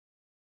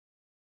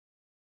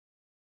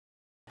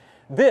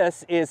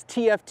This is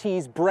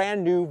TFT's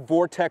brand new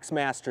VORTEX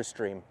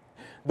MasterStream.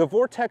 The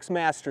VORTEX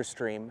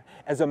MasterStream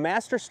is a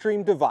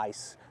MasterStream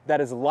device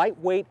that is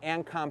lightweight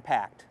and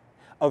compact,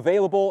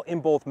 available in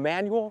both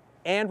manual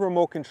and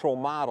remote control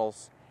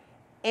models,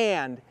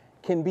 and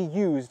can be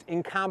used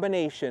in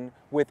combination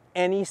with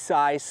any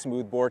size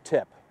smoothbore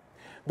tip.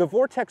 The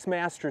VORTEX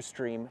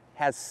MasterStream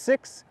has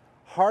 6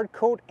 hard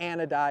coat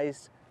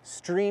anodized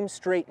stream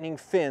straightening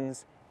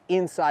fins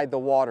inside the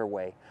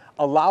waterway,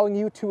 allowing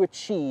you to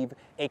achieve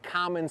a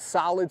common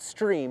solid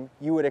stream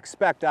you would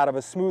expect out of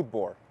a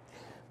smoothbore.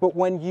 But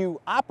when you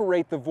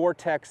operate the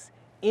VORTEX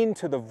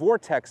into the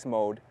vortex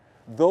mode,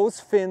 those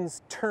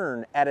fins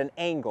turn at an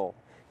angle,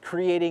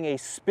 creating a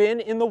spin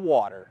in the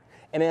water.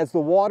 And as the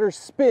water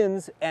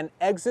spins and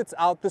exits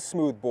out the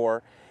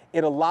smoothbore,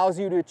 it allows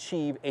you to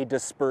achieve a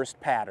dispersed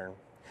pattern.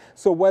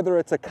 So whether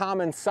it's a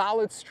common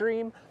solid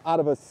stream out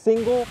of a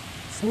single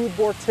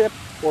smoothbore tip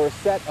or a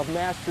set of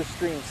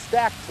MasterStream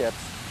stack tips,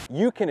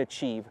 you can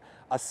achieve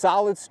a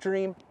solid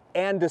stream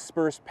and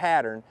dispersed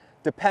pattern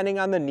depending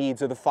on the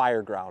needs of the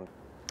fire ground.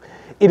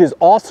 It is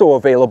also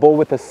available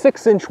with a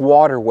 6-inch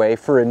waterway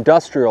for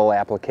industrial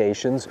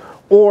applications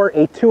or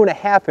a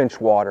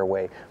 2.5-inch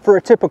waterway for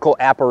a typical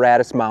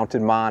apparatus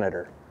mounted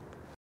monitor.